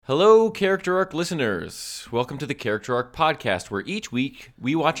Hello, Character Arc listeners. Welcome to the Character Arc podcast, where each week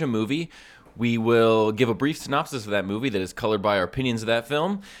we watch a movie. We will give a brief synopsis of that movie that is colored by our opinions of that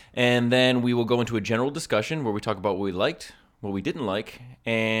film, and then we will go into a general discussion where we talk about what we liked, what we didn't like,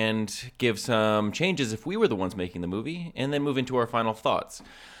 and give some changes if we were the ones making the movie, and then move into our final thoughts.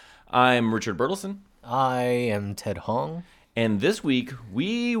 I'm Richard Bertelson. I am Ted Hong. And this week,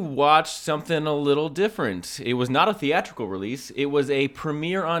 we watched something a little different. It was not a theatrical release. It was a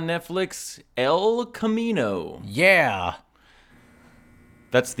premiere on Netflix, El Camino. Yeah.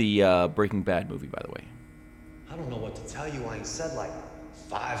 That's the Breaking Bad movie, by the way. I don't know what to tell you. I ain't said like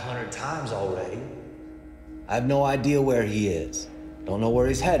 500 times already. I have no idea where he is. Don't know where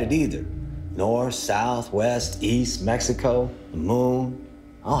he's headed either. North, south, west, east, Mexico, the moon.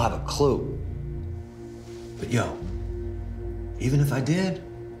 I don't have a clue. But yo, even if I did,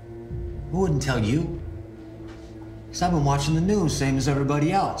 I wouldn't tell you. Because I've been watching the news, same as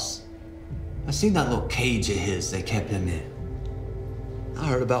everybody else. I seen that little cage of his they kept him in. I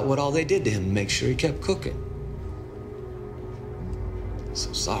heard about what all they did to him to make sure he kept cooking.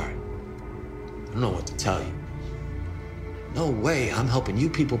 So sorry. I don't know what to tell you. No way I'm helping you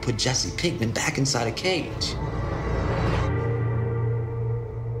people put Jesse Pinkman back inside a cage.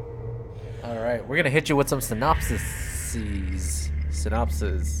 All right, we're going to hit you with some synopsises.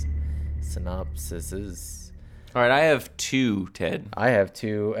 All right, I have two, Ted. I have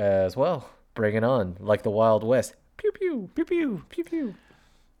two as well. Bring it on, like the Wild West. Pew, pew, pew, pew, pew, pew.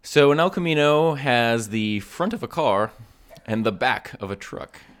 So an El Camino has the front of a car and the back of a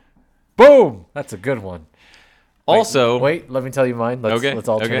truck. Boom! That's a good one. Also... Wait, let me tell you mine. Let's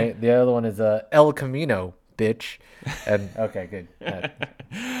alternate. Okay. The other one is El Camino, bitch. And okay, good.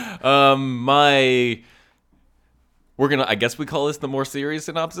 I guess we call this the more serious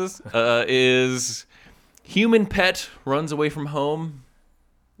synopsis, is human pet runs away from home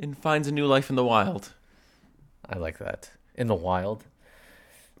and finds a new life in the wild. I like that. In the wild.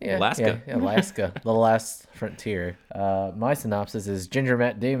 Yeah, Alaska. Yeah, Alaska, the last frontier. My synopsis is Ginger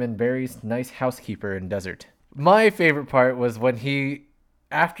Matt Damon buries nice housekeeper in desert. My favorite part was when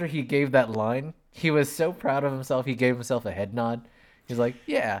after he gave that line, he was so proud of himself, he gave himself a head nod. He's like,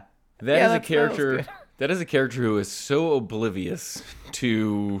 yeah. That is a character who is so oblivious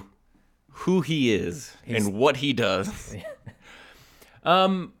to who he is and what he does.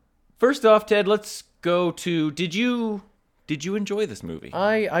 First off, Ted, let's go to did you enjoy this movie?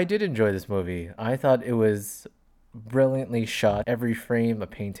 I did enjoy this movie. I thought it was brilliantly shot. Every frame a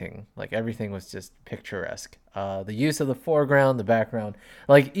painting. Like everything was just picturesque. The use of the foreground, the background.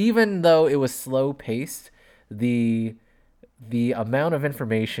 Like even though it was slow paced, the amount of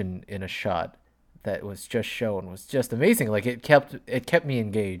information in a shot that was just shown was just amazing. Like it kept me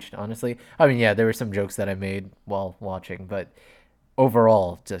engaged, honestly. I mean, yeah, there were some jokes that I made while watching, but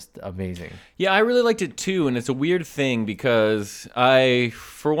overall just amazing. Yeah, I really liked it too, and it's a weird thing because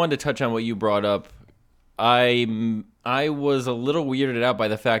for one, to touch on what you brought up, I was a little weirded out by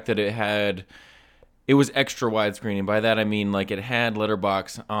the fact that it was extra widescreen, and by that I mean like it had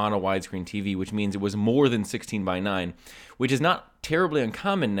letterbox on a widescreen TV, which means it was more than 16:9, which is not terribly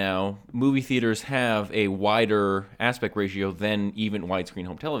uncommon now. Movie theaters have a wider aspect ratio than even widescreen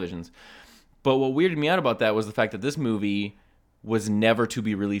home televisions. But what weirded me out about that was the fact that this movie was never to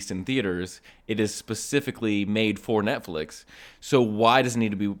be released in theaters. It is specifically made for Netflix. So why does it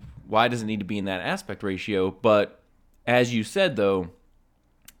need to be in that aspect ratio? But as you said though,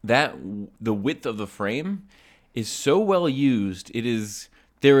 that the width of the frame is so well used.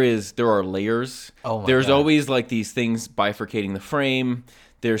 There are layers. Oh my There's God. always like these things bifurcating the frame.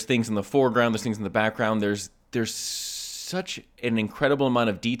 There's things in the foreground, there's things in the background. There's such an incredible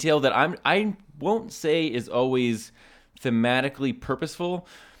amount of detail that I won't say is always thematically purposeful,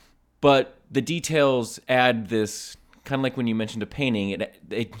 but the details add this, kind of like when you mentioned a painting,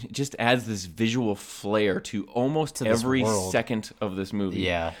 it just adds this visual flair to almost every second of this movie.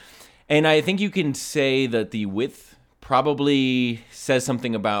 Yeah. And I think you can say that the width probably says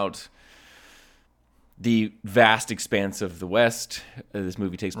something about the vast expanse of the West. This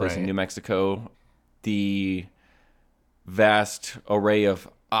movie takes place in New Mexico. The vast array of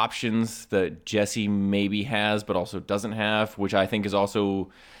options that Jesse maybe has but also doesn't have, which I think is also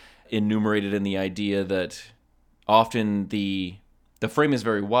enumerated in the idea that often the frame is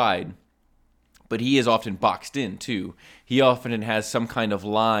very wide, but he is often boxed in too. He often has some kind of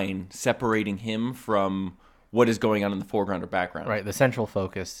line separating him from what is going on in the foreground or background. Right, the central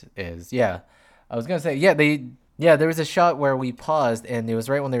focus is, I was going to say, there was a shot where we paused, and it was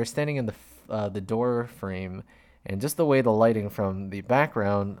right when they were standing in the door frame, and just the way the lighting from the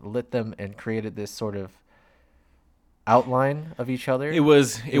background lit them and created this sort of outline of each other. It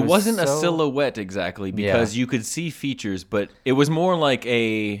wasn't a so- silhouette exactly because you could see features, but it was more like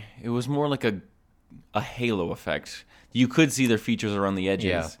a halo effect. You could see their features around the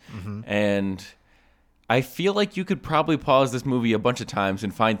edges. Yeah. And I feel like you could probably pause this movie a bunch of times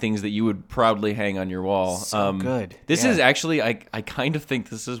and find things that you would proudly hang on your wall. So good. This Yeah. is actually, I kind of think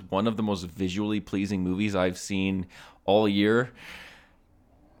this is one of the most visually pleasing movies I've seen all year.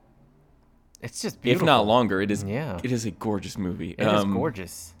 It's just beautiful. If not longer, it is. Yeah. It is a gorgeous movie. It is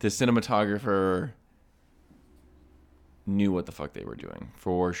gorgeous. The cinematographer knew what the fuck they were doing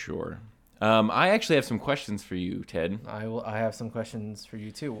for sure. I actually have some questions for you, Ted. I have some questions for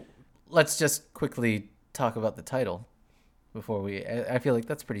you too. Let's just quickly talk about the title before we. I feel like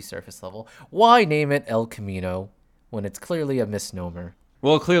that's pretty surface level. Why name it El Camino when it's clearly a misnomer?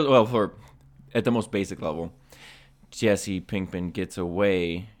 Well, for at the most basic level, Jesse Pinkman gets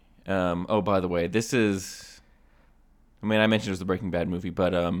away. Oh, by the way, this is. I mean, I mentioned it was the Breaking Bad movie,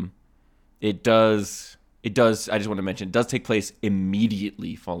 but it does. I just want to mention it does take place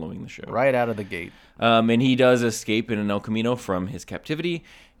immediately following the show. Right out of the gate. And he does escape in an El Camino from his captivity,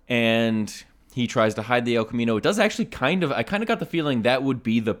 and he tries to hide the El Camino. It does actually I kind of got the feeling that would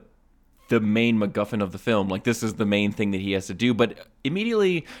be the main MacGuffin of the film. Like, this is the main thing that he has to do. But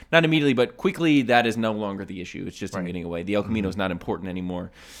not immediately, but quickly, that is no longer the issue. It's just him getting away. The El Camino is not important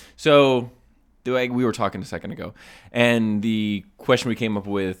anymore. So, we were talking a second ago, and the question we came up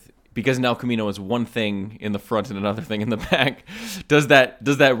with, because an El Camino is one thing in the front and another thing in the back, does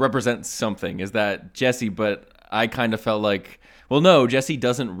that represent something? Is that Jesse? But I kind of felt like, well, no, Jesse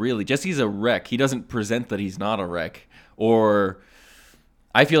doesn't really. Jesse's a wreck. He doesn't present that he's not a wreck. Or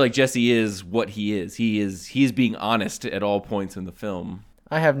I feel like Jesse is what he is. He is being honest at all points in the film.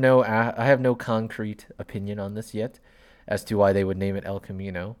 I have no concrete opinion on this yet as to why they would name it El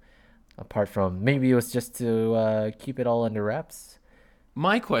Camino, apart from maybe it was just to keep it all under wraps.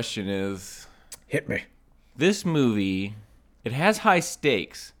 My question is, Hit me. this movie, it has high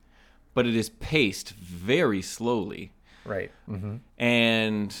stakes, but it is paced very slowly. Right. Mm-hmm.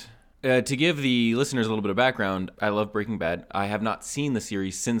 And to give the listeners a little bit of background, I love Breaking Bad. I have not seen the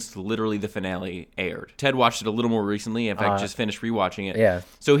series since literally the finale aired. Ted watched it a little more recently. In fact, just finished rewatching it. Yeah,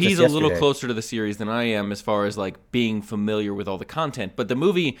 So he's just a little yesterday. closer to the series than I am as far as like being familiar with all the content. But the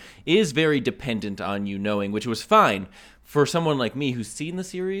movie is very dependent on you knowing, which was fine for someone like me who's seen the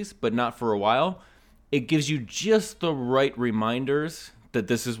series but not for a while. It gives you just the right reminders that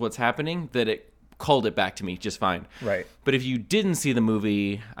this is what's happening, that it called it back to me just fine. Right. But if you didn't see the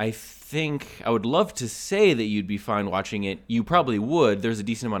movie, I think I would love to say that you'd be fine watching it. You probably would. There's a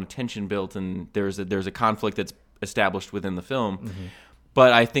decent amount of tension built, and there's a conflict that's established within the film. Mm-hmm.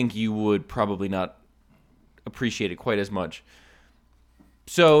 But I think you would probably not appreciate it quite as much.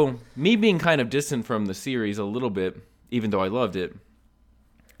 So me being kind of distant from the series a little bit, even though I loved it,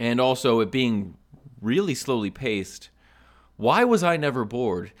 and also it being really slowly paced, why was I never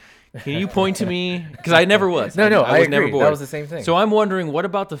bored? Can you point to me? Because I never was. No, I was agree. never bored. That was the same thing. So I'm wondering, what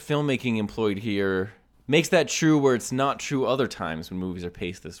about the filmmaking employed here makes that true where it's not true other times when movies are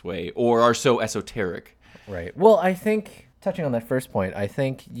paced this way or are so esoteric? Right. Well, I think, touching on that first point, I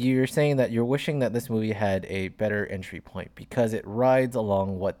think you're saying that you're wishing that this movie had a better entry point because it rides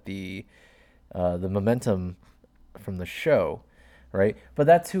along what the momentum from the show, right? But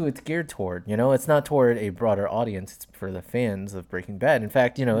that's who it's geared toward, you know? It's not toward a broader audience. It's for the fans of Breaking Bad. In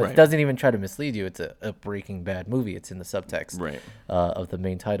fact, you know, Right. it doesn't even try to mislead you. It's a Breaking Bad movie. It's in the subtext Right. Of the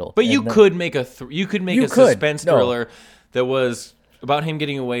main title. But you And then- could make a suspense No. thriller that was about him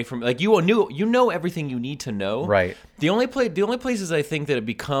getting away from, like, you know everything you need to know. Right. The only places I think that it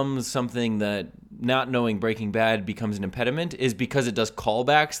becomes something that not knowing Breaking Bad becomes an impediment is because it does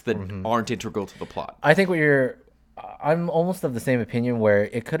callbacks that aren't integral to the plot. I think I'm almost of the same opinion where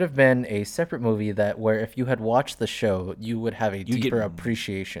it could have been a separate movie where if you had watched the show, you would have a deeper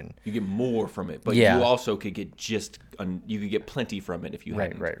appreciation. You get more from it, but Yeah. you also could get you could get plenty from it if you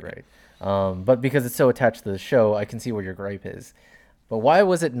hadn't. Right. But because it's so attached to the show, I can see where your gripe is. But why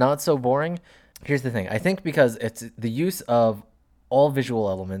was it not so boring? Here's the thing. I think because it's the use of all visual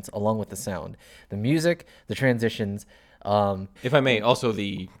elements along with the sound, the music, the transitions. If I may, also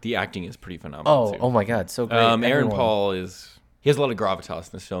the acting is pretty phenomenal. Oh my God, so great. Aaron Everyone. Paul he has a lot of gravitas in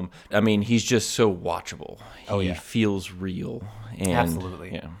this film. I mean, he's just so watchable. He feels real. And,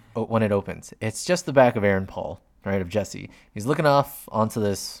 Absolutely. Yeah. When it opens, it's just the back of Aaron Paul, right, of Jesse. He's looking off onto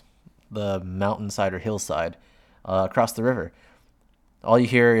the mountainside or hillside across the river. All you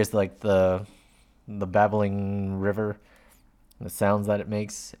hear is like the babbling river, the sounds that it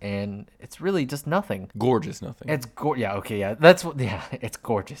makes, and it's really just nothing. Gorgeous nothing. It's it's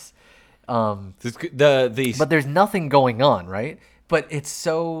gorgeous. But there's nothing going on, right? But it's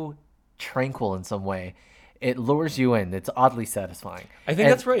so tranquil in some way. It lures you in. It's oddly satisfying. I think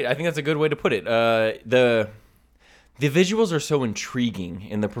that's right. I think that's a good way to put it. The visuals are so intriguing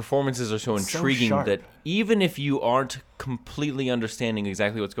and the performances are so intriguing sharp. that even if you aren't completely understanding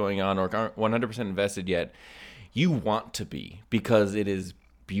exactly what's going on or aren't 100% invested yet, you want to be, because it is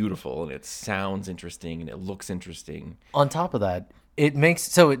beautiful and it sounds interesting and it looks interesting. On top of that, it makes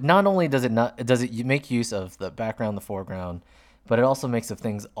so it not only does it make use of the background, the foreground, but it also makes of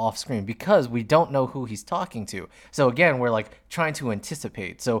things off screen because we don't know who he's talking to. So again, we're like trying to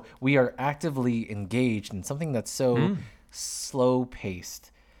anticipate. So we are actively engaged in something that's so slow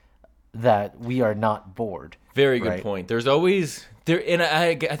paced that we are not bored. Very good point. There's always there, and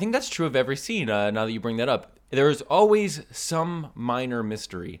I think that's true of every scene. Now that you bring that up, there's always some minor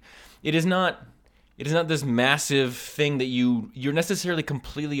mystery. It is not this massive thing that you're necessarily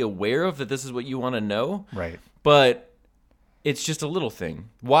completely aware of that this is what you want to know. Right. But it's just a little thing.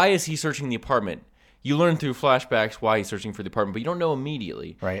 Why is he searching the apartment? You learn through flashbacks why he's searching for the apartment, but you don't know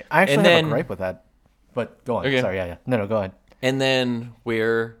immediately. Right. I actually have a gripe with that. But go on. Okay. Sorry. Yeah. No, go ahead. And then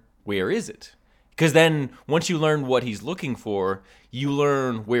where is it? Because then once you learn what he's looking for, you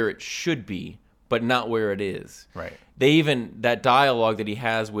learn where it should be, but not where it is. Right. They even, that dialogue that he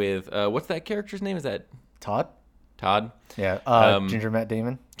has with, what's that character's name? Is that Todd? Todd? Yeah. Ginger Matt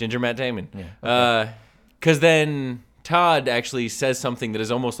Damon. Ginger Matt Damon. Yeah. Okay. Because then Todd actually says something that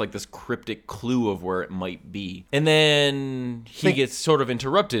is almost like this cryptic clue of where it might be. And then he gets sort of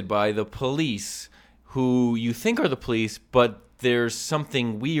interrupted by the police, who you think are the police, but there's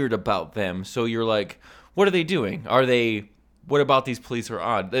something weird about them. So you're like, what are they doing? What about these police are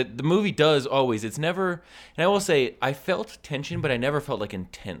odd? The movie does always, it's never, and I will say, I felt tension, but I never felt like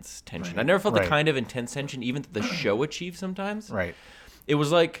intense tension. I never felt the kind of intense tension even that the show achieves sometimes. Right. It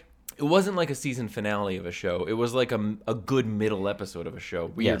wasn't like a season finale of a show. It was like a good middle episode of a show,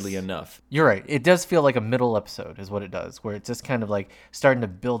 weirdly enough. You're right. It does feel like a middle episode is what it does, where it's just kind of like starting to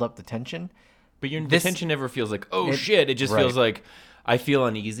build up the tension. But the tension never feels like, shit. It just feels like I feel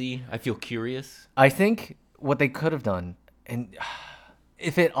uneasy. I feel curious. I think what they could have done, and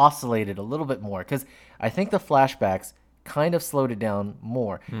if it oscillated a little bit more, because I think the flashbacks kind of slowed it down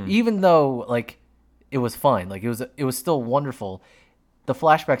more, even though like it was fine, like it was still wonderful. The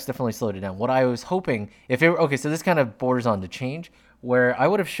flashbacks definitely slowed it down. What I was hoping, so this kind of borders on to change, where I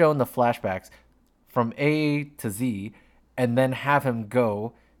would have shown the flashbacks from A to Z, and then have him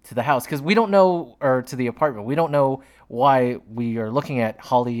go to the house, because we don't know, or to the apartment. We don't know why we are looking at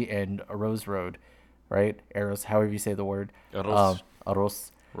Holly and Rose Road, right? Eros, however you say the word.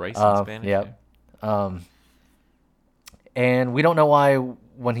 Arroz. Rice in Spanish. Yeah. And we don't know why,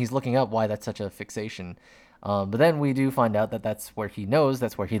 when he's looking up, why that's such a fixation. But then we do find out that that's where he knows,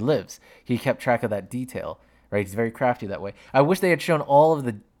 that's where he lives. He kept track of that detail, right? He's very crafty that way. I wish they had shown all of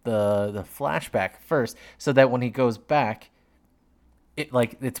the flashback first, so that when he goes back,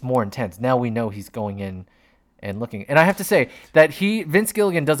 it's more intense. Now we know he's going in and looking. And I have to say that Vince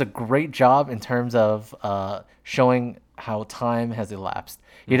Gilligan does a great job in terms of showing how time has elapsed.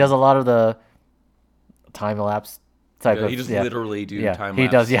 He does a lot of the time elapse type of. He just literally do time lapse. He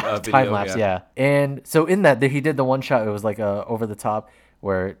does, video, time lapse, yeah. And so in that, he did the one shot. It was like over the top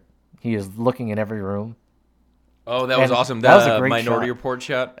where he is looking in every room. Oh, that was awesome. That was a great Minority shot. Report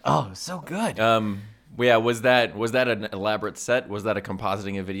shot. Oh, it was so good. Yeah, was that an elaborate set? Was that a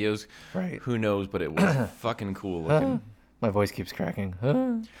compositing of videos? Right. Who knows, but it was fucking cool looking. My voice keeps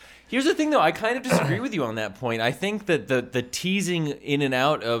cracking. Here's the thing, though. I kind of disagree with you on that point. I think that the teasing in and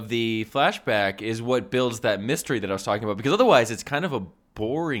out of the flashback is what builds that mystery that I was talking about. Because otherwise, it's kind of a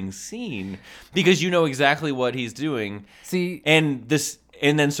boring scene because you know exactly what he's doing. See, and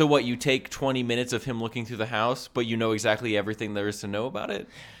then so what? You take 20 minutes of him looking through the house, but you know exactly everything there is to know about it.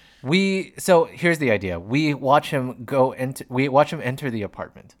 So here's the idea. We watch him enter the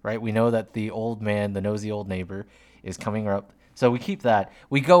apartment, right? We know that the old man, the nosy old neighbor, is coming up. So we keep that.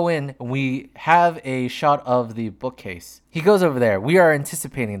 We go in and we have a shot of the bookcase. He goes over there. We are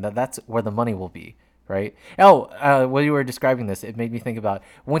anticipating that that's where the money will be, right? When you were describing this, it made me think about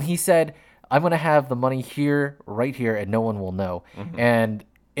when he said, I'm going to have the money here, right here, and no one will know. Mm-hmm. And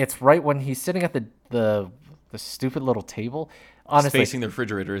it's right when he's sitting at the stupid little table. Honestly, he's facing the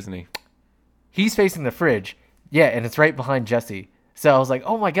refrigerator, isn't he? He's facing the fridge. Yeah, and it's right behind Jesse. So I was like,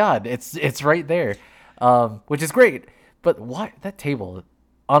 oh my God, it's right there, which is great. But why that table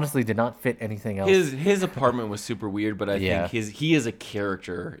honestly did not fit anything else. His apartment was super weird, but I think he as a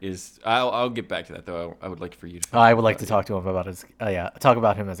character is. I'll get back to that though. I would like for you to. I would like to talk to him about talk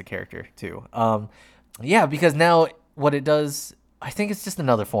about him as a character too. Because now what it does I think it's just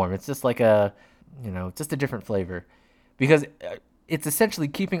another form. It's just like a, just a different flavor, because it's essentially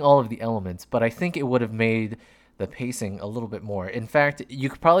keeping all of the elements. But I think it would have made the pacing a little bit more. In fact, you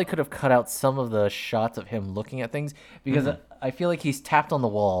probably could have cut out some of the shots of him looking at things, because I feel like he's tapped on the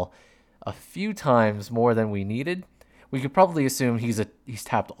wall a few times more than we needed. We could probably assume he's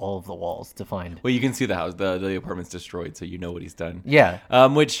tapped all of the walls to find. Well, you can see the house, the apartment's destroyed, so you know what he's done. Yeah.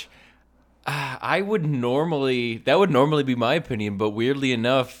 Which that would normally be my opinion, but weirdly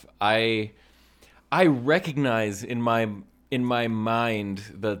enough, I recognize in my mind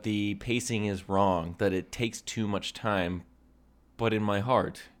that the pacing is wrong, that it takes too much time, but in my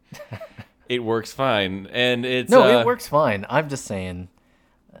heart, it works fine, and it's it works fine. I'm just saying.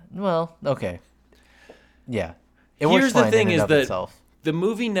 Well, okay. Yeah. It works Here's the fine thing in and is of that itself. the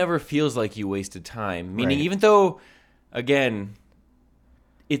movie never feels like you wasted time. Meaning, Right. even though, again,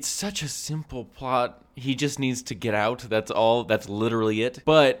 it's such a simple plot, he just needs to get out. That's all. That's literally it.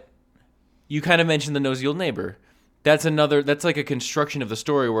 But you kind of mentioned the nosy old neighbor. That's like a construction of the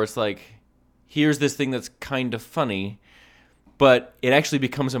story where it's like, here's this thing that's kind of funny, but it actually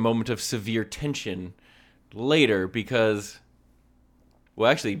becomes a moment of severe tension later because... Well,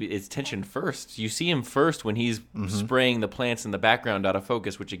 actually, it's tension first. You see him first when he's spraying the plants in the background out of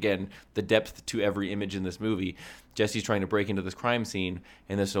focus, which, again, the depth to every image in this movie. Jesse's trying to break into this crime scene,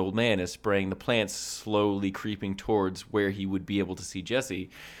 and this old man is spraying the plants, slowly creeping towards where he would be able to see Jesse.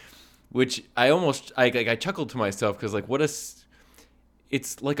 Which I chuckled to myself because, like,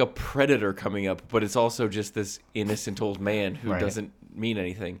 it's like a predator coming up, but it's also just this innocent old man who doesn't mean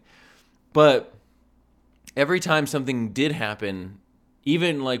anything. But every time something did happen...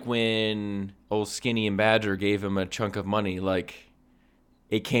 Even like when old Skinny and Badger gave him a chunk of money, like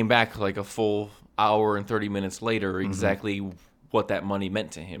it came back like a full hour and 30 minutes later, exactly what that money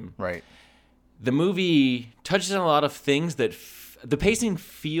meant to him. Right. The movie touches on a lot of things that the pacing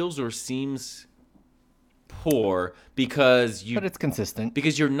feels or seems poor But it's consistent.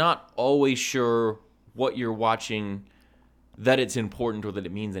 because you're not always sure what you're watching, that it's important or that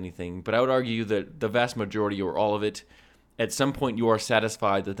it means anything. But I would argue that the vast majority or all of it, at some point you are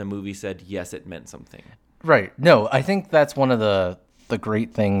satisfied that the movie said, yes, it meant something. Right. No, I think that's one of the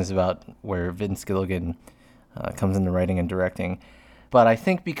great things about where Vince Gilligan comes into writing and directing. But I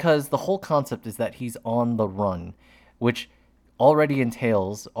think because the whole concept is that he's on the run, which already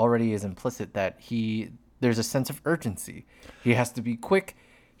is implicit that there's a sense of urgency. He has to be quick.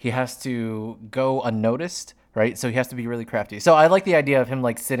 He has to go unnoticed, right? So he has to be really crafty. So I like the idea of him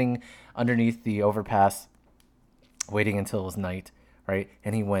like sitting underneath the overpass, waiting until it was night, right?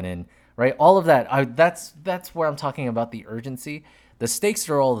 And he went in, right? All of that. That's where I'm talking about the urgency. The stakes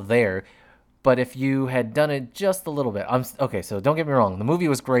are all there, but if you had done it just a little bit, okay. So don't get me wrong, the movie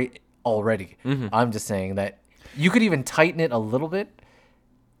was great already. I'm just saying that you could even tighten it a little bit.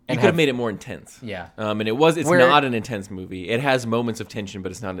 You could have made it more intense. Yeah. And it's not an intense movie. It has moments of tension,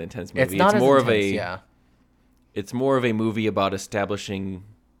 but it's not an intense movie. It's not more as of intense, a yeah. It's more of a movie about establishing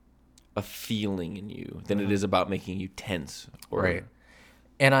a feeling in you than it is about making you tense. Right.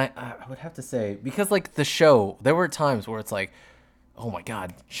 And I would have to say, because like the show, there were times where it's like, oh my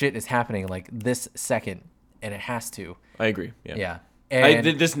God, shit is happening like this second, and it has to. I agree. Yeah. Yeah.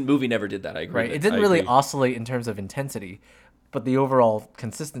 And, this movie never did that. I agree. right. It didn't really oscillate in terms of intensity, but the overall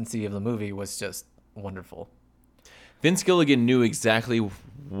consistency of the movie was just wonderful. Vince Gilligan knew exactly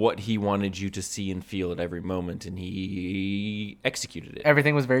what he wanted you to see and feel at every moment, and he executed it.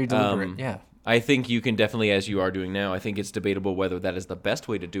 Everything was very deliberate. Yeah. I think you can definitely, as you are doing now, I think it's debatable whether that is the best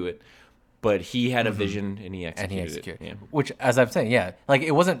way to do it, but he had a vision and he executed it. Yeah. Which, as I'm saying, yeah, like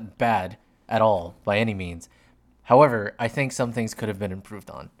it wasn't bad at all by any means. However, I think some things could have been improved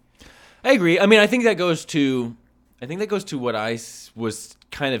on. I agree. I mean, I think that goes to what I was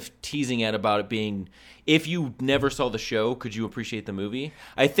kind of teasing at about it being, if you never saw the show, could you appreciate the movie?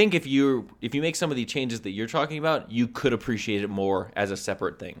 I think if you make some of the changes that you're talking about, you could appreciate it more as a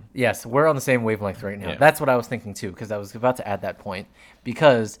separate thing. Yes, we're on the same wavelength right now. Yeah. That's what I was thinking too, because I was about to add that point.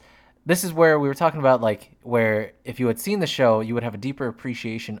 Because this is where we were talking about, like, where if you had seen the show, you would have a deeper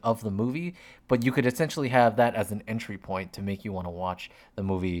appreciation of the movie, but you could essentially have that as an entry point to make you want to watch the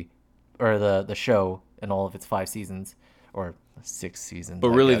movie or the show in all of its 5 seasons or 6 seasons.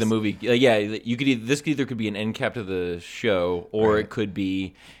 But I really, guess. the movie, you could this either could be an end cap to the show, or it could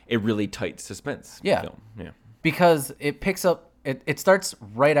be a really tight suspense film. Yeah, because it picks up. It starts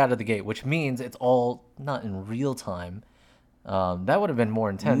right out of the gate, which means it's all not in real time. That would have been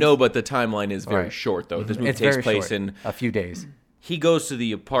more intense. No, but the timeline is very Right. short, though. This movie It's takes very place short. in a few days. he goes to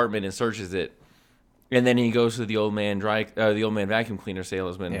the apartment and searches it, and then he goes to the old man vacuum cleaner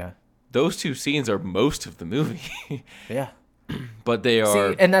salesman. Yeah. Those 2 scenes are most of the movie. Yeah. but they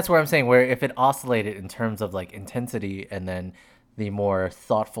are. See, and that's where I'm saying where if it oscillated in terms of like intensity and then the more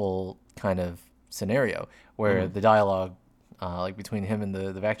thoughtful kind of scenario where the dialogue, like between him and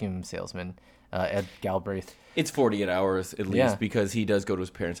the vacuum salesman, Ed Galbraith. It's 48 hours at least Yeah. because he does go to his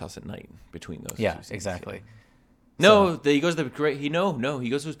parents' house at night between those. Yeah, two scenes. exactly. No, he goes to the great. He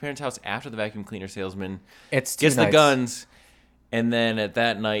goes to his parents' house after the vacuum cleaner salesman It's 2 gets the nights. guns, and then at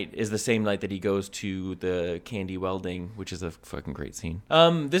that night is the same night that he goes to the candy welding, which is a fucking great scene.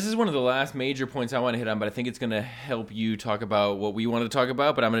 This is one of the last major points I want to hit on, but I think it's gonna help you talk about what we want to talk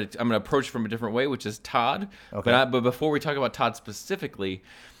about. But I'm gonna approach from a different way, which is Todd. Okay. But before we talk about Todd specifically,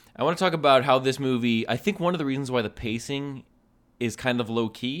 I want to talk about how this movie. I think one of the reasons why the pacing is kind of low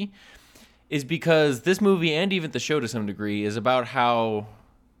key is because this movie and even the show to some degree is about how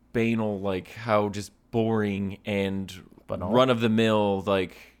banal, like how just boring and Banal. run of the mill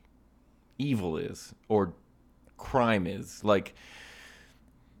like evil is or crime is. Like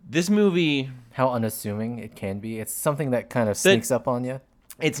this movie, How unassuming it can be. It's something that kind of sneaks up on you.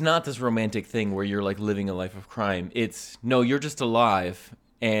 it's not this romantic thing where you're like living a life of crime. It's no, you're just alive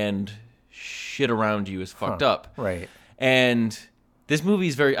and shit around you is fucked up. Right. And this movie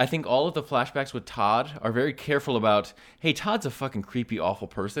is very, I think all of the flashbacks with Todd are very careful about, hey, Todd's a fucking creepy, awful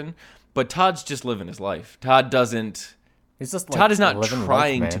person, but Todd's just living his life. Todd is not living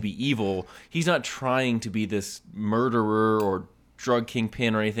trying life, to man. be evil. He's not trying to be this murderer or drug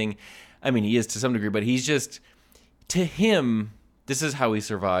kingpin or anything. I mean, he is to some degree, but he's just, to him, this is how he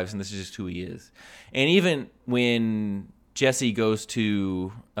survives and this is just who he is. And even when Jesse goes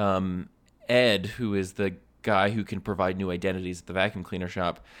to Ed, who is the guy who can provide new identities at the vacuum cleaner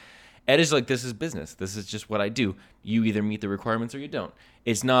shop, Ed is like, this is business. This is just what I do. You either meet the requirements or you don't.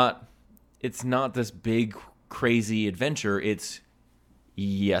 It's not this big crazy adventure. It's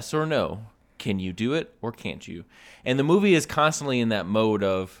yes or no. Can you do it or can't you? And the movie is constantly in that mode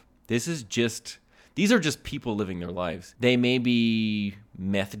of these are just people living their lives. They may be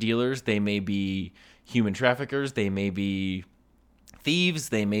meth dealers, they may be human traffickers, they may be thieves,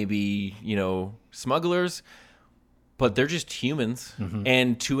 they may be, smugglers, but they're just humans. Mm-hmm.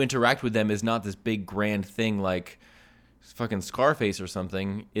 And to interact with them is not this big grand thing like fucking Scarface or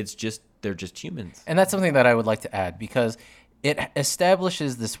something. It's just they're just humans. And that's something that I would like to add because it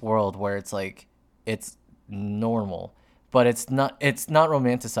establishes this world where it's like it's normal, but it's not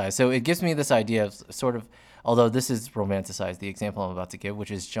romanticized. So it gives me this idea of sort of, although this is romanticized, the example I'm about to give,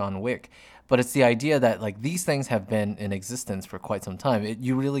 which is John Wick, but it's the idea that like these things have been in existence for quite some time.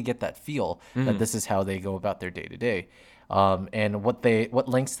 You really get that feel that this is how they go about their day to day, and what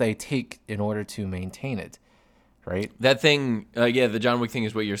lengths they take in order to maintain it, right? That thing, the John Wick thing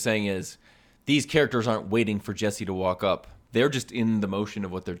is what you're saying is these characters aren't waiting for Jesse to walk up. They're just in the motion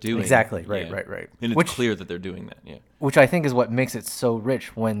of what they're doing. Exactly. Right. Yeah. Right. And it's clear that they're doing that. Yeah. Which I think is what makes it so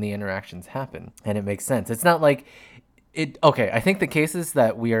rich when the interactions happen, and it makes sense. It's not like it. Okay, I think the case is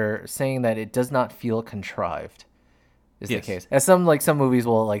that we are saying that it does not feel contrived. Is Yes. the case? As some movies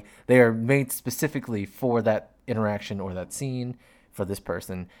will like they are made specifically for that interaction or that scene for this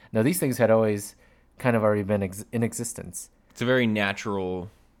person. No, these things had always kind of already been in existence. It's a very natural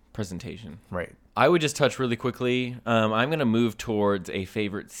presentation. Right. I would just touch really quickly. I'm going to move towards a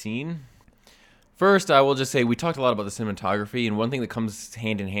favorite scene. First, I will just say we talked a lot about the cinematography, and one thing that comes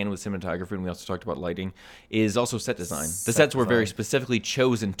hand in hand with cinematography, and we also talked about lighting, is also set design. The sets were very specifically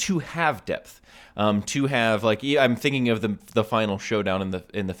chosen to have depth, to have I'm thinking of the final showdown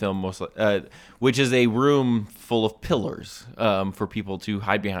in the film, which is a room full of pillars for people to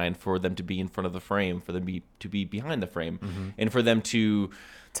hide behind, for them to be in front of the frame, for them to be behind the frame, and for them to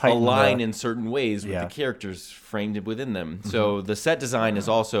align in certain ways with the characters framed within them. So the set design is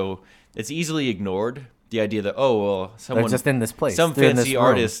also, it's easily ignored. The idea that, someone They're just in this place. some They're in this fancy room.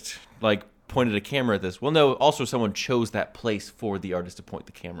 artist pointed a camera at this. Well, no, also someone chose that place for the artist to point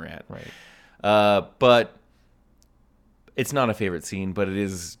the camera at. Right. But it's not a favorite scene, but it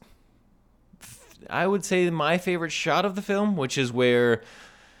is, I would say, my favorite shot of the film, which is where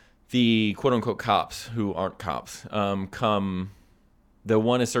the quote-unquote cops, who aren't cops, come. The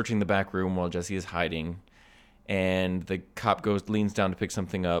one is searching the back room while Jesse is hiding, and the cop leans down to pick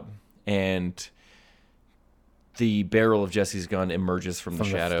something up, and the barrel of Jesse's gun emerges from the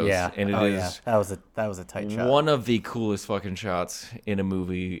shadows. And it is that was a tight shot. one of the coolest fucking shots in a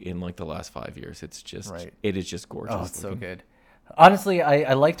movie in the last 5 years. It's just, it is just gorgeous. Oh, it's so good. Honestly,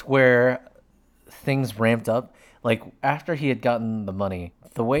 I liked where things ramped up. Like after he had gotten the money,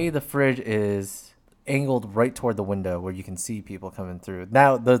 the way the fridge is angled right toward the window where you can see people coming through.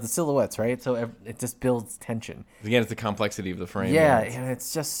 Now the silhouettes, right? So it just builds tension. Again, it's the complexity of the frame. Yeah, and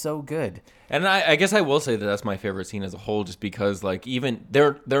it's just so good. And I guess I will say that that's my favorite scene as a whole, just because like even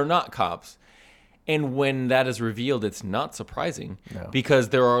they're not cops, and when that is revealed, it's not surprising because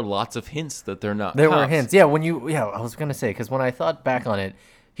there are lots of hints that they're not. There cops. were hints. Yeah, I was gonna say, because when I thought back on it,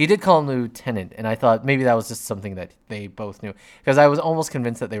 he did call him lieutenant, and I thought maybe that was just something that they both knew, because I was almost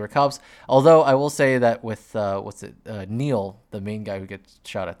convinced that they were cops. Although I will say that with Neil, the main guy who gets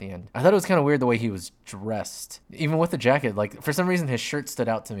shot at the end, I thought it was kind of weird the way he was dressed, even with the jacket. Like for some reason, his shirt stood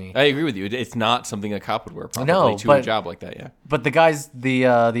out to me. I agree with you. It's not something a cop would wear probably No, a job like that. Yeah, But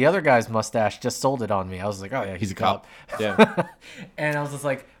the other guy's mustache just sold it on me. I was like, oh yeah, he's a cop. Yeah, and I was just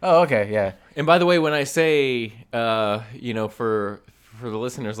like, oh okay, yeah. And by the way, when I say, for the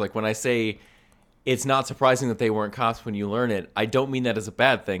listeners, like when I say it's not surprising that they weren't cops when you learn it, I don't mean that as a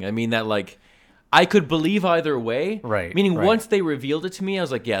bad thing. I mean that like I could believe either way. Right. Meaning right. once they revealed it to me, I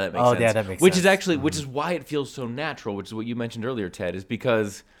was like, yeah, that makes sense. Oh, yeah, that makes which sense. is actually which is why it feels so natural, which is what you mentioned earlier, Ted, is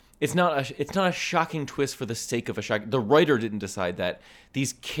because it's not a shocking twist for the sake of a shock. The writer didn't decide that.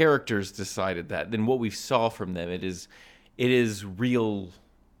 These characters decided that. Then what we saw from them, it is real.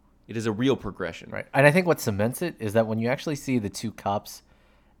 It is a real progression. Right. And I think what cements it is that when you actually see the two cops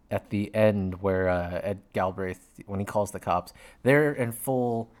at the end where Ed Galbraith, when he calls the cops, they're in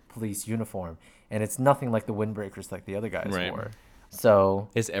full police uniform. And it's nothing like the windbreakers like the other guys Right. were. So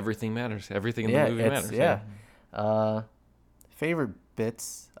It's everything matters. Everything in the movie matters. Yeah. Favorite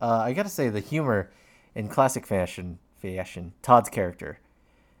bits. I got to say the humor in classic fashion. Todd's character.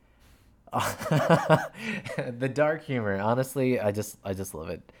 The dark humor. Honestly, I just love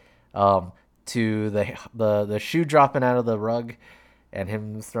it. To the shoe dropping out of the rug, and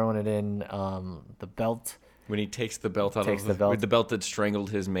him throwing it in the belt. When he takes the belt out Takes of the belt. with the belt that strangled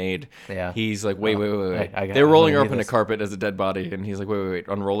his maid. Yeah. He's like, wait. I'm They're rolling her gonna up do in a this. carpet as a dead body, and he's like, wait,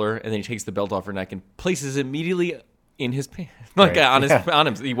 unroll her, and then he takes the belt off her neck and places it immediately in his pants, like Right. on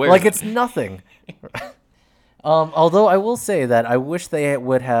him. He wears Like it. it's nothing. Although I will say that I wish they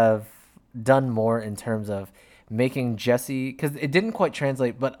would have done more in terms of making Jesse, because it didn't quite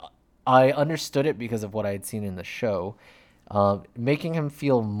translate, but I understood it because of what I had seen in the show, making him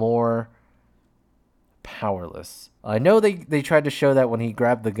feel more powerless. I know they tried to show that when he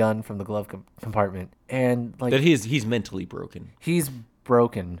grabbed the gun from the glove compartment, and like that he's mentally broken. he's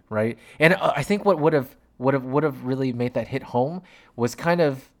broken, right? And I think what would have really made that hit home was kind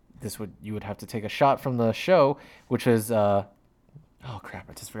of you would have to take a shot from the show, which was oh crap,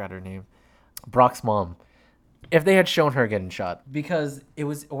 I just forgot her name, Brock's mom. If they had shown her getting shot, because it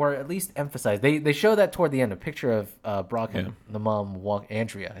was, or at least emphasized, they show that toward the end, a picture of Brock and the mom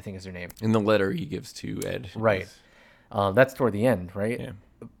Andrea, I think is her name. In the letter he gives to Ed. Right. That's toward the end, right? Yeah.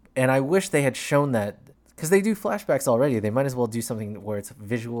 And I wish they had shown that, because they do flashbacks already. They might as well do something where it's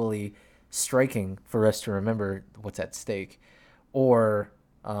visually striking for us to remember what's at stake. Or,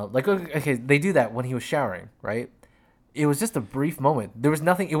 okay, they do that when he was showering, right? It was just a brief moment. There was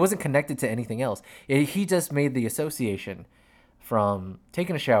nothing, it wasn't connected to anything else. He just made the association from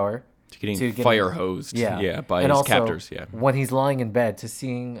taking a shower To getting fire hosed. By and his also, captors. Yeah. when he's lying in bed, to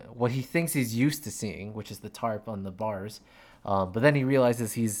seeing what he thinks he's used to seeing, which is the tarp on the bars. But then he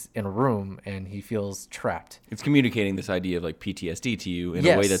realizes he's in a room and he feels trapped. It's communicating this idea of like PTSD to you in a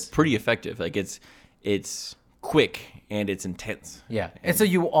Yes. way that's pretty effective. Like it's quick and it's intense. Yeah. And so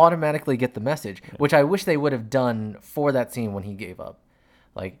you automatically get the message, which I wish they would have done for that scene when he gave up.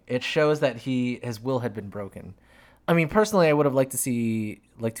 Like, it shows that his will had been broken. I mean, personally, I would have liked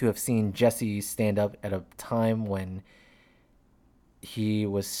to have seen Jesse stand up at a time when he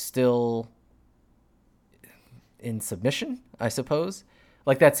was still in submission, I suppose.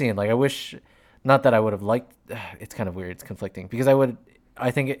 Like that scene. Like, I wish, not that I would have liked, it's kind of weird, it's conflicting, because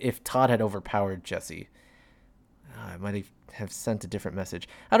I think if Todd had overpowered Jesse, I might have sent a different message.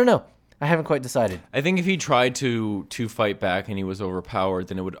 I don't know. I haven't quite decided. I think if he tried to fight back and he was overpowered,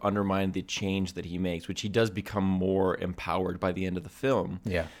 then it would undermine the change that he makes, which he does become more empowered by the end of the film.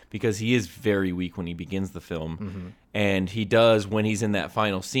 Yeah. Because he is very weak when he begins the film. And he does, when he's in that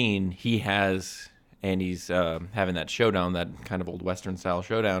final scene, he's having that showdown, that kind of old Western style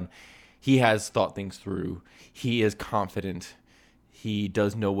showdown. He has thought things through. He is confident. He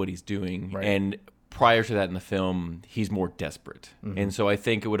does know what he's doing. Right. And prior to that in the film, he's more desperate. And so I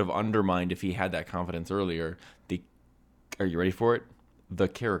think it would have undermined, if he had that confidence earlier, are you ready for it? The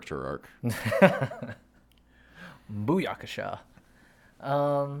character arc. Booyakasha.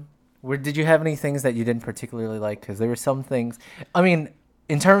 Did you have any things that you didn't particularly like? Because there were some things. I mean,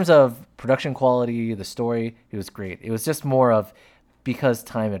 in terms of production quality, the story, it was great. It was just more of because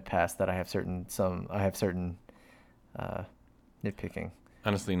time had passed that I have certain nitpicking.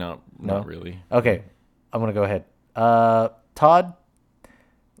 Honestly, not really. Okay, I'm gonna go ahead. Todd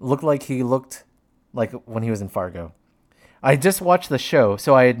looked like he looked like when he was in Fargo. I just watched the show,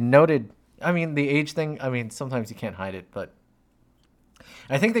 so I had noted. I mean, the age thing. I mean, sometimes you can't hide it, but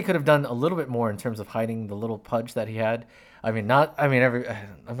I think they could have done a little bit more in terms of hiding the little pudge that he had. I mean, not. I mean,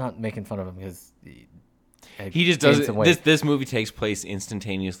 I'm not making fun of him because he just doesn't. This movie takes place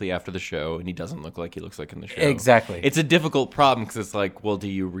instantaneously after the show, and he doesn't look like he looks like in the show. Exactly. It's a difficult problem because it's like, well, do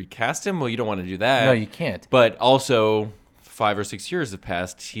you recast him? Well, you don't want to do that. No, you can't. But also, 5 or 6 years have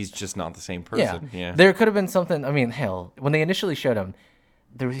passed. He's just not the same person. Yeah. There could have been something. I mean, hell, when they initially showed him,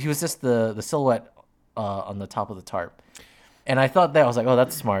 he was just the silhouette on the top of the tarp. And I thought that, I was like, oh,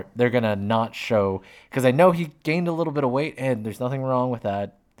 that's smart. They're going to not show, because I know he gained a little bit of weight, and there's nothing wrong with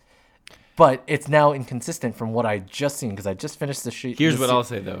that. But it's now inconsistent from what I just seen, because I just finished the shoot. Here's what I'll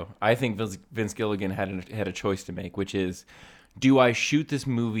say, though. I think Vince Gilligan had a choice to make, which is, do I shoot this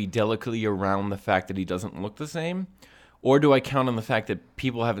movie delicately around the fact that he doesn't look the same? Or do I count on the fact that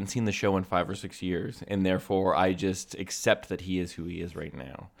people haven't seen the show in 5 or 6 years, and therefore I just accept that he is who he is right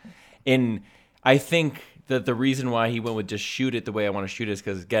now? And I think that the reason why he went with just shoot it the way I want to shoot it is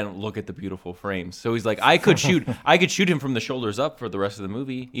because, again, look at the beautiful frames. So he's like, I could shoot him from the shoulders up for the rest of the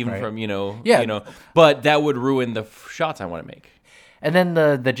movie, even right. from, but that would ruin the shots I want to make. And then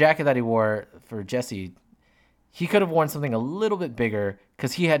the jacket that he wore for Jesse, he could have worn something a little bit bigger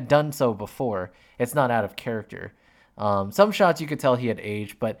because he had done so before. It's not out of character. Some shots you could tell he had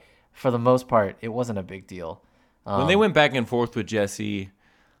aged, but for the most part, it wasn't a big deal. When they went back and forth with Jesse,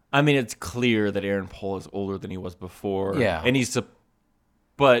 I mean, it's clear that Aaron Paul is older than he was before. Yeah. And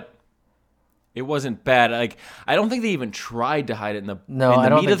but it wasn't bad. Like, I don't think they even tried to hide it in the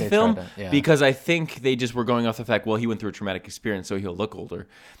meat of the film, because I think they just were going off the fact, well, he went through a traumatic experience, so he'll look older.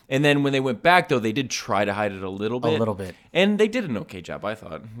 And then when they went back, though, they did try to hide it a little bit. And they did an okay job, I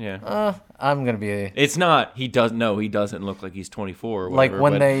thought. Yeah. I'm going to be It's not. He doesn't look like he's 24 or whatever. Like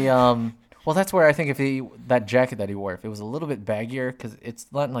when they well, that's where I think that jacket that he wore, if it was a little bit baggier, because it's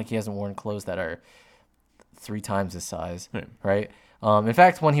not like he hasn't worn clothes that are 3 times his size, right? In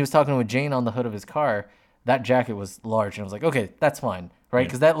fact, when he was talking with Jane on the hood of his car, that jacket was large, and I was like, okay, that's fine, right?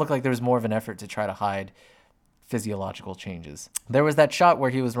 Because that looked like there was more of an effort to try to hide physiological changes. There was that shot where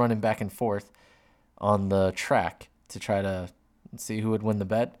he was running back and forth on the track to try to see who would win the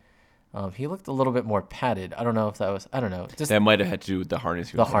bet. He looked a little bit more padded. I don't know if that was, I don't know. That might have had to do with the harness.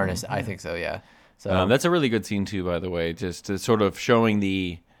 The harness, I think so, yeah. So that's a really good scene too, by the way, just to sort of showing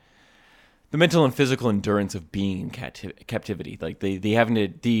the mental and physical endurance of being in captivity. Like they having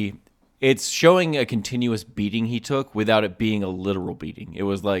to it's showing a continuous beating he took without it being a literal beating. It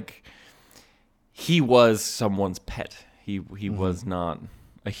was like he was someone's pet. He was not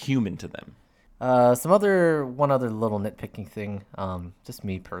a human to them. One other little nitpicking thing, just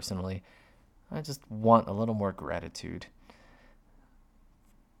me personally, I just want a little more gratitude.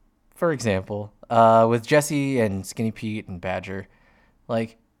 For example, with Jesse and Skinny Pete and Badger,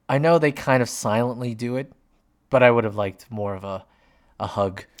 like, I know they kind of silently do it, but I would have liked more of a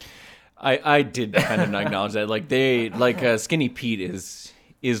hug. I did kind of acknowledge that. Like Skinny Pete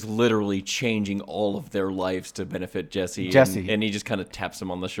is literally changing all of their lives to benefit Jesse. And he just kind of taps him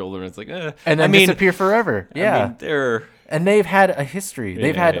on the shoulder, and it's like, and then disappear forever. Yeah. And they've had a history.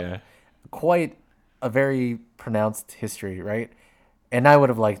 They've had quite a very pronounced history, right? And I would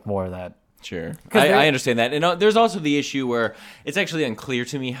have liked more of that. Sure. I understand that. And there's also the issue where it's actually unclear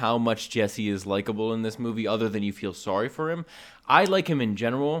to me how much Jesse is likable in this movie, other than you feel sorry for him. I like him in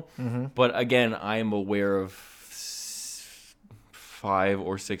general, but again, I am aware of 5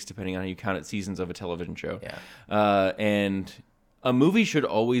 or 6, depending on how you count it, seasons of a television show. Yeah. And a movie should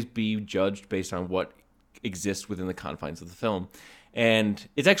always be judged based on what exists within the confines of the film. And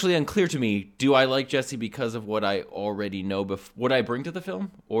it's actually unclear to me, do I like Jesse because of what I already know, what I bring to the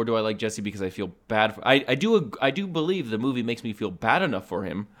film? Or do I like Jesse because I feel bad for... I do believe the movie makes me feel bad enough for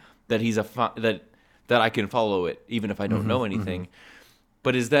him that he's that I can follow it, even if I don't know anything.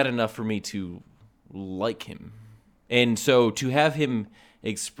 But is that enough for me to like him? And so to have him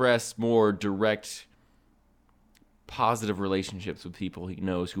express more direct, positive relationships with people he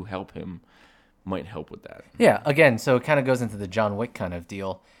knows who help him might help with that. Yeah, again, so it kind of goes into the John Wick kind of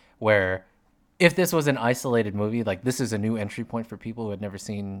deal, where if this was an isolated movie, like this is a new entry point for people who had never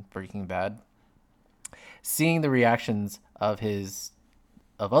seen Breaking Bad, seeing the reactions of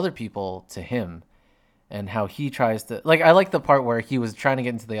other people to him and how he tries to, like, I like the part where he was trying to get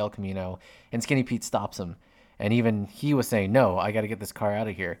into the El Camino and Skinny Pete stops him. And even he was saying, no, I got to get this car out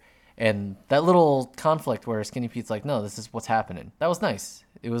of here. And that little conflict where Skinny Pete's like, no, this is what's happening. That was nice.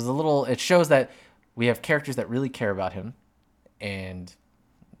 It shows that we have characters that really care about him, and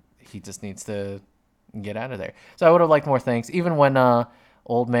he just needs to get out of there. So I would have liked more thanks. Even when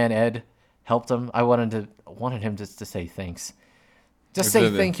old man Ed helped him, I wanted him just to say thanks. Just say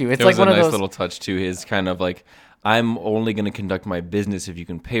thank you. It's like one of those. It was a nice little touch to his kind of like, I'm only going to conduct my business if you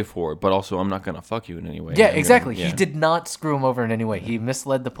can pay for it, but also I'm not going to fuck you in any way. Yeah, exactly. He did not screw him over in any way. He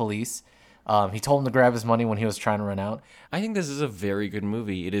misled the police. He told him to grab his money when he was trying to run out. I think this is a very good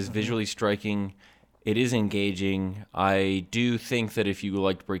movie. It is visually striking. It is engaging. I do think that if you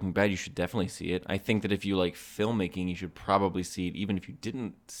liked Breaking Bad, you should definitely see it. I think that if you like filmmaking, you should probably see it, even if you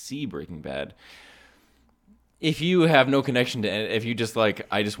didn't see Breaking Bad. If you have no connection to it, if you just like,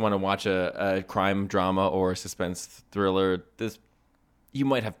 I just want to watch a crime drama or a suspense thriller, you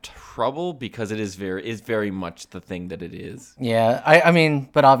might have trouble because it is very much the thing that it is. Yeah, I mean,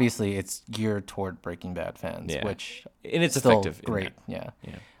 but obviously it's geared toward Breaking Bad fans, which and it's still effective. Great, yeah.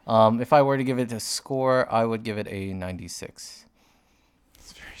 If I were to give it a score, I would give it a 96.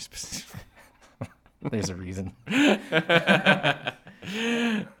 It's very specific. There's a reason.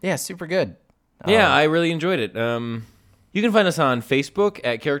 Yeah, super good. Yeah, I really enjoyed it. You can find us on Facebook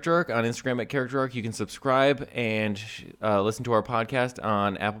at Character Arc, on Instagram at Character Arc. You can subscribe and listen to our podcast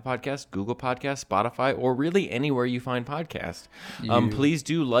on Apple Podcasts, Google Podcasts, Spotify, or really anywhere you find podcasts. Please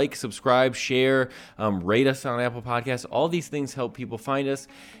do like, subscribe, share, rate us on Apple Podcasts. All these things help people find us,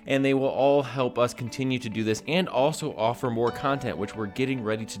 and they will all help us continue to do this and also offer more content, which we're getting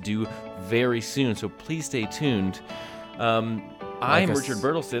ready to do very soon. So please stay tuned. I'm Richard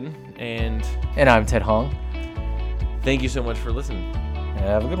Bertelson, and I'm Ted Hong. Thank you so much for listening.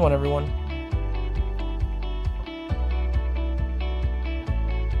 Have a good one, everyone.